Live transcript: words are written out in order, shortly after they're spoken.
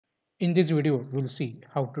In this video, we'll see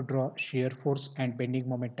how to draw shear force and bending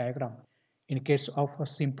moment diagram in case of a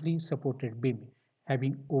simply supported beam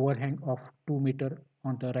having overhang of 2 meter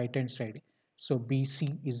on the right hand side. So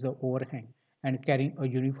BC is the overhang and carrying a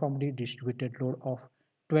uniformly distributed load of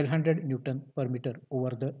 1200 Newton per meter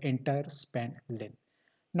over the entire span length.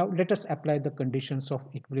 Now let us apply the conditions of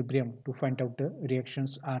equilibrium to find out the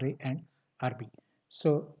reactions RA and RB.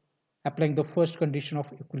 So applying the first condition of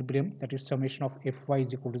equilibrium, that is summation of Fy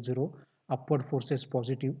is equal to 0, upward forces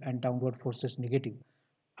positive and downward forces negative.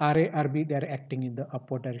 Ra, Rb, they are acting in the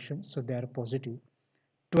upward direction, so they are positive.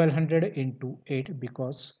 1200 into 8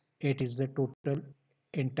 because 8 is the total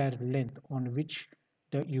entire length on which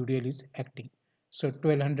the UDL is acting. So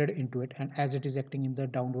 1200 into it, and as it is acting in the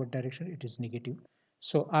downward direction, it is negative.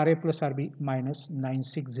 So Ra plus Rb minus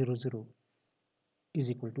 9600 is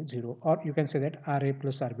equal to 0, or you can say that Ra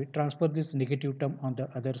plus Rb, transfer this negative term on the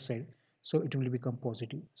other side, so it will become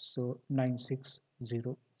positive. So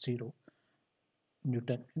 9600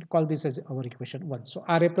 Newton, and call this as our equation 1. So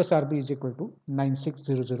Ra plus Rb is equal to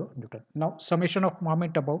 9600 Newton. Now summation of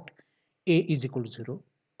moment about A is equal to 0.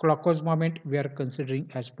 Clockwise moment we are considering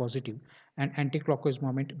as positive, and anti-clockwise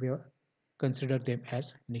moment we are consider them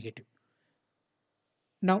as negative.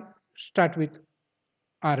 Now start with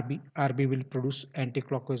Rb. Rb will produce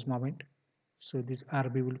anti-clockwise moment. So this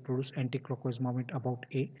Rb will produce anti-clockwise moment about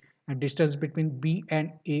A, and distance between B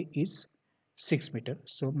and A is 6 meter.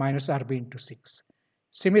 So minus Rb into 6.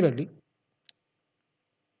 Similarly,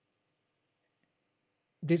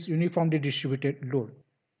 this uniformly distributed load.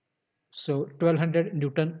 So 1200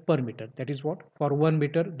 Newton per meter. That is what? For 1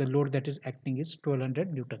 meter, the load that is acting is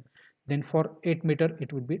 1200 Newton. Then for 8 meter,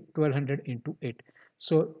 it will be 1200 into 8.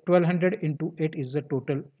 So 1200 into 8 is the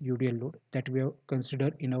total UDL load that we have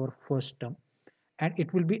considered in our first term. And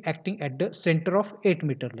it will be acting at the center of 8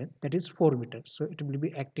 meter length, that is 4 meters. So it will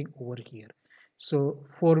be acting over here. So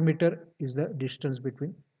 4 meter is the distance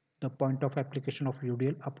between the point of application of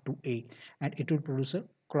UDL up to A, and it will produce a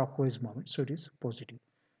clockwise moment, so it is positive.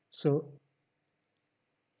 So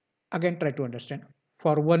again, try to understand.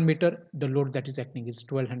 For 1 meter, the load that is acting is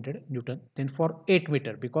 1200 Newton. Then for 8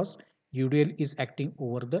 meter, because UDL is acting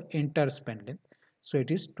over the entire span length, so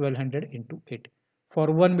it is 1200 into 8. For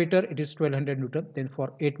 1 meter, it is 1200 Newton. Then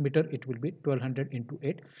for 8 meter, it will be 1200 into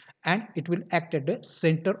 8, and it will act at the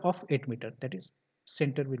center of 8 meter. That is,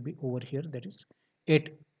 center will be over here. That is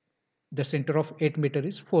 8. The center of 8 meter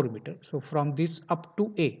is 4 meter. So from this up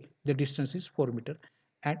to A, the distance is 4 meter,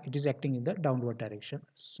 and it is acting in the downward direction.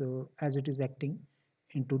 So as it is acting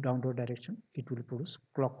into downward direction, it will produce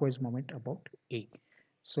clockwise moment about A.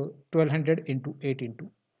 So 1200 into 8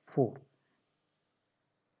 into 4.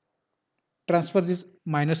 Transfer this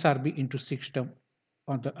minus Rb into 6 term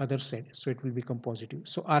on the other side, so it will become positive.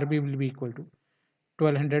 So Rb will be equal to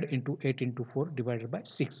 1200 into 8 into 4 divided by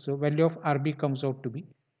 6. So value of Rb comes out to be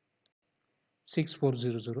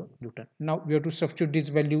 6400 Newton. Now we have to substitute this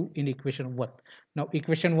value in equation 1. Now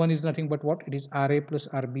equation 1 is nothing but what? It is Ra plus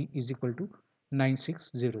Rb is equal to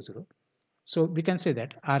 9600. So we can say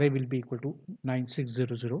that Ra will be equal to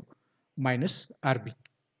 9600 minus Rb.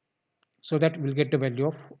 So that we'll get the value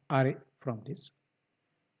of Ra from this.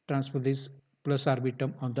 Transfer this plus Rb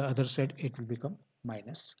term on the other side, it will become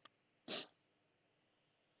minus.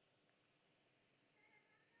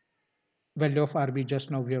 Value of Rb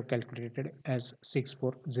just now we have calculated as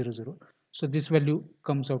 6400. So this value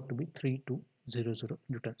comes out to be 3200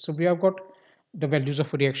 Newton. So we have got the values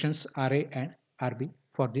of reactions Ra and Rb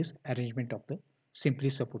for this arrangement of the simply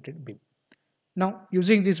supported beam. Now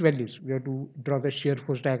using these values, we have to draw the shear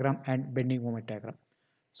force diagram and bending moment diagram.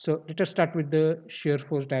 So let us start with the shear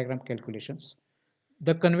force diagram calculations.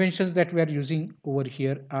 The conventions that we are using over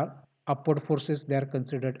here are upward forces, they are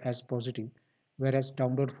considered as positive, whereas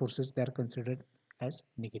downward forces they are considered as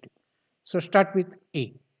negative. So start with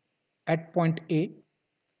A. At point A,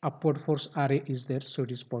 upward force Ra is there, so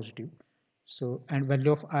it is positive. So and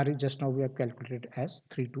value of Ra just now we have calculated as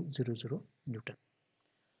 3200 Newton.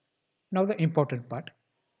 Now the important part.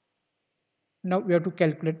 Now we have to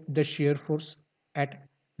calculate the shear force at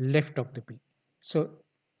left of the B. So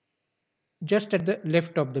just at the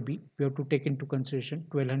left of the B, we have to take into consideration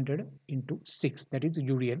 1200 into 6, that is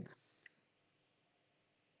u.d.l,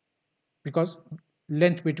 because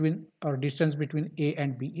length between or distance between A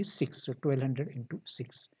and B is 6. So 1200 into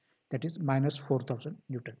 6, that is minus 4000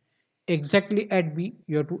 Newton. Exactly at B,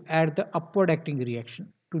 you have to add the upward acting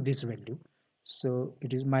reaction to this value. So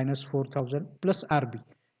it is minus 4000 plus Rb.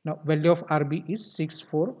 Now value of Rb is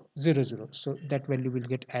 6400. So that value will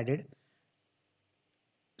get added.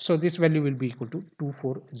 So this value will be equal to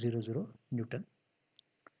 2400 Newton.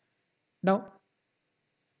 Now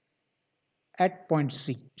at point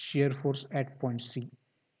C, shear force at point C.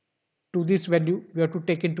 To this value, we have to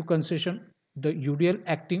take into consideration the UDL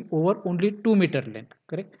acting over only 2 meter length,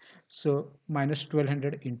 correct? So minus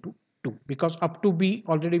 1200 into 2, because up to B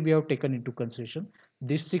already we have taken into consideration.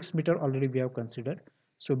 This 6 meter already we have considered.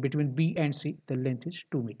 So between B and C, the length is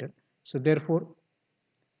 2 meter. So therefore,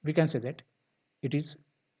 we can say that it is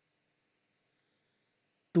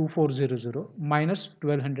 2400 minus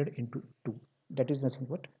 1200 into 2. That is nothing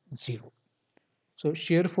but 0. So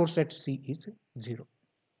shear force at C is 0.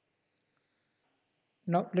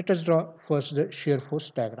 Now let us draw first the shear force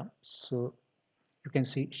diagram. So you can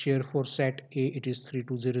see shear force at A, it is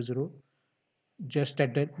 3200. Just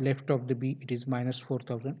at the left of the B, it is minus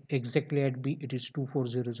 4000. Exactly at B, it is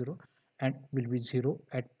 2400 and will be 0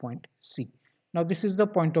 at point C. Now this is the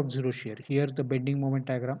point of zero shear. Here the bending moment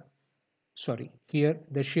diagram, sorry, here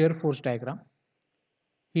the shear force diagram.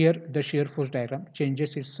 Here the shear force diagram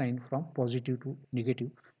changes its sign from positive to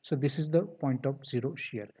negative. So this is the point of zero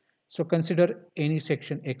shear. So consider any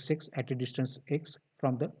section XX at a distance x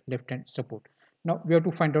from the left hand support. Now we have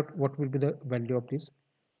to find out what will be the value of this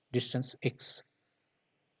distance x.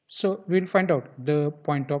 So we will find out the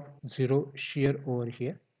point of zero shear over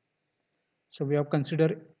here. So we have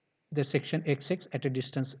considered the section XX at a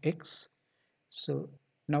distance x. So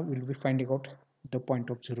now we will be finding out the point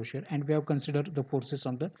of zero shear, and we have considered the forces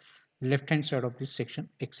on the left hand side of this section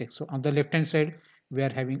XX. So on the left hand side we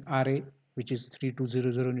are having Ra, which is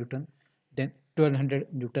 3200 Newton, then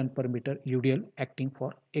 1200 Newton per meter UDL acting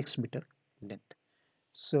for x meter length.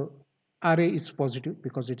 So Ra is positive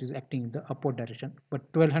because it is acting in the upward direction, but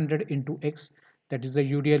 1200 into x, that is the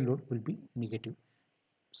UDL load, will be negative.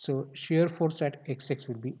 So shear force at XX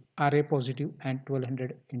will be Ra positive and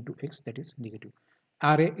 1200 into x, that is negative.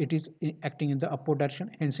 Ra, it is acting in the upward direction,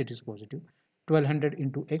 hence it is positive. 1200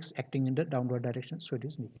 into x acting in the downward direction, so it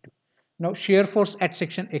is negative. Now shear force at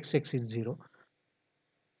section XX is 0.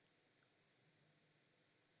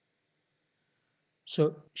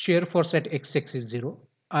 So shear force at XX is 0.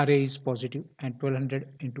 Ra is positive and 1200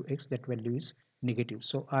 into x, that value is negative.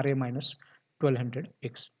 So Ra minus 1200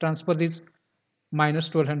 x. Transfer this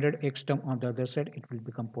minus 1200 x term on the other side, it will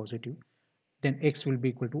become positive. Then x will be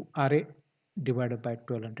equal to Ra divided by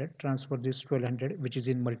 1200. Transfer this 1200, which is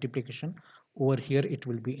in multiplication, over here it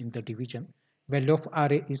will be in the division. Value of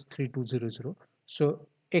Ra is 3200. So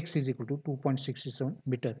x is equal to 2.67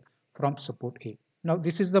 meter from support A. Now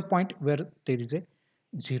this is the point where there is a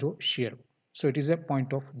zero shear. So it is a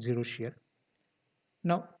point of zero shear.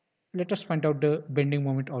 Now let us find out the bending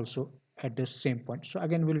moment also at the same point. So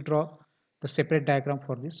again we'll draw the separate diagram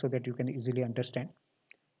for this so that you can easily understand.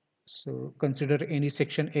 So consider any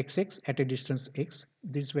section XX at a distance x.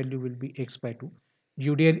 This value will be x by 2.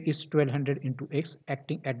 UDL is 1200 into x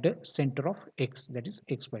acting at the center of x, that is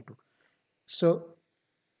x by 2. So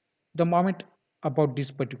the moment about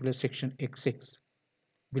this particular section XX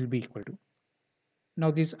will be equal to, now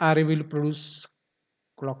this Ra will produce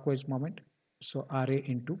clockwise moment. So Ra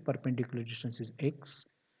into perpendicular distance is x.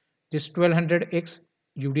 This 1200x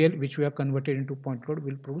UDL, which we have converted into point load,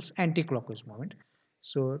 will produce anti-clockwise moment.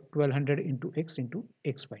 So 1200 into x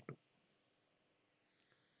by 2.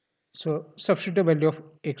 So substitute the value of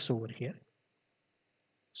x over here.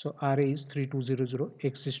 So Ra is 3200,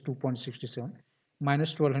 x is 2.67,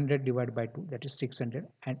 minus 1200 divided by 2, that is 600,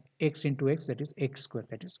 and x into x, that is x square,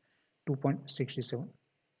 that is 2.67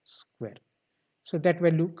 square. So that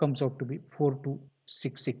value comes out to be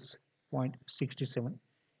 4266.67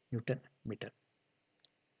 Newton meter.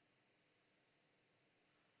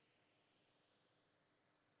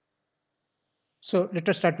 So let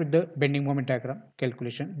us start with the bending moment diagram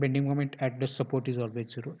calculation. Bending moment at the support is always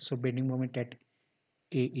 0. So bending moment at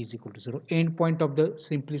A is equal to 0. End point of the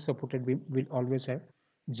simply supported beam will always have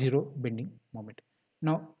 0 bending moment.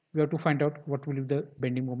 Now we have to find out what will be the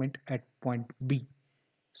bending moment at point B.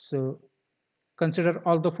 So consider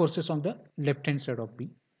all the forces on the left hand side of B.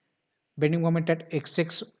 Bending moment at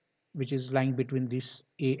XX, which is lying between this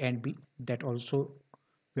A and B, that also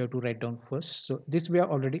we have to write down first. So this we have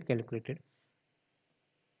already calculated.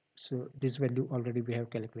 So this value already we have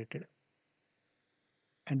calculated,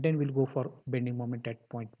 and then we'll go for bending moment at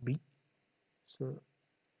point B. So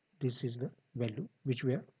this is the value which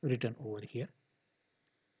we have written over here.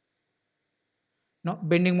 Now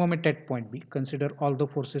bending moment at point B, consider all the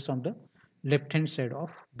forces on the left hand side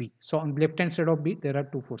of B. So on left hand side of B there are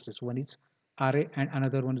two forces, one is Ra and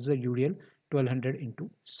another one is the UDL 1200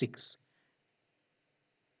 into 6.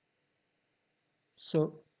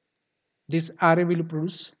 So this Ra will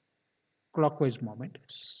produce clockwise moment,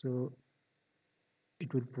 so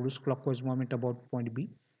it will produce clockwise moment about point B.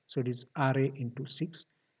 So it is Ra into 6,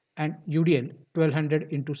 and UDL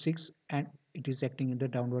 1200 into 6, and it is acting in the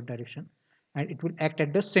downward direction, and it will act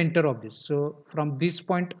at the center of this. So from this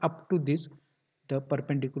point up to this, the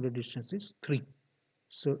perpendicular distance is 3.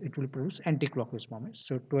 So it will produce anti-clockwise moment.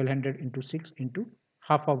 So 1200 into 6 into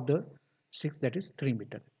half of the 6, that is 3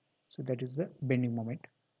 meter. So that is the bending moment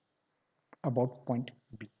about point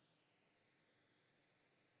B.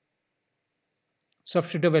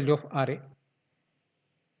 Substitute the value of Ra,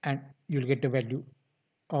 and you'll get the value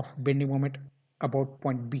of bending moment about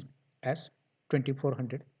point B as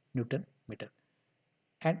 2400 Newton meter,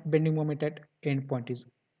 and bending moment at end point is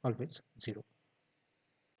always 0.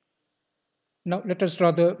 Now let us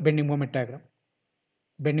draw the bending moment diagram.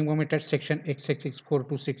 Bending moment at section x-axis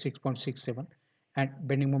 4266.67, and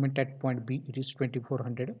bending moment at point B, it is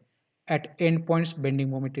 2400. At end points, bending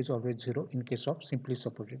moment is always 0 in case of simply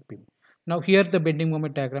supported beam. Now here the bending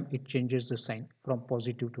moment diagram, it changes the sign from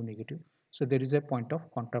positive to negative. So there is a point of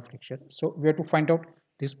contraflexure. So we have to find out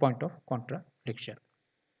this point of contraflexure.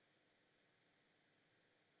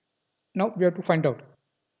 Now we have to find out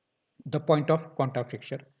the point of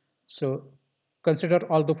contraflexure. So consider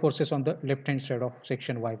all the forces on the left hand side of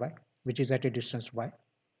section YY, which is at a distance y.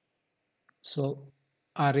 So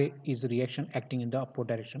Ra is reaction acting in the upward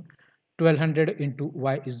direction. 1200 into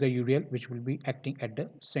y is the u.d.l, which will be acting at the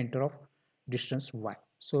center of distance y.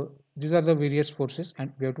 So these are the various forces,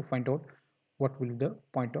 and we have to find out what will be the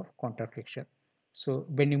point of contraflexure. So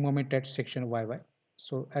bending moment at section YY.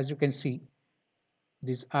 So as you can see,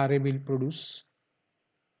 this Ra will produce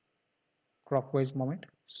clockwise moment.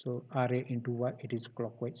 So Ra into y, it is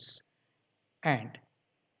clockwise, and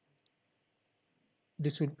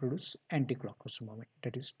this will produce anti-clockwise moment.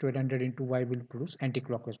 That is 1200 into y will produce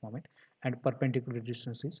anti-clockwise moment, and perpendicular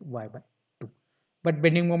distance is y by 2. But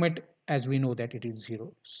bending moment, as we know that it is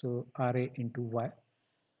 0. So Ra into y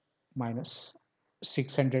minus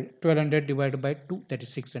 600, 1200 divided by 2, that is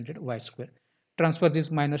 600 y square. Transfer this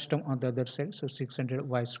minus term on the other side. So 600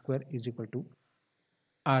 y square is equal to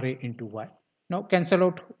Ra into y. Now cancel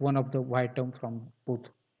out one of the y term from both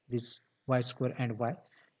this y square and y.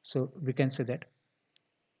 So we can say that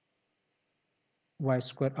y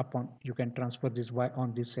square upon, you can transfer this y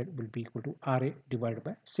on this side, will be equal to Ra divided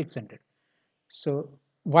by 600. So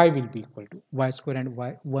y will be equal to y square, and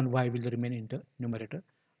y, one y will remain in the numerator.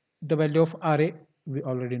 The value of Ra, we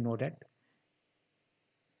already know that.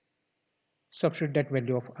 Substitute that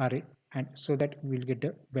value of Ra, and so that we'll get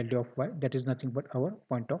the value of y, that is nothing but our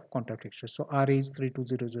point of contraflexure. So Ra is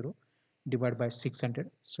 3200 divided by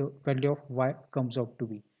 600. So value of y comes out to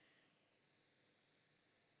be,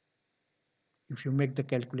 if you make the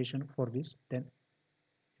calculation for this, then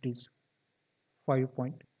it is 5.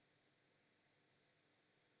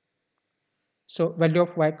 So value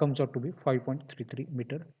of y comes out to be 5.33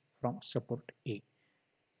 meter from support A.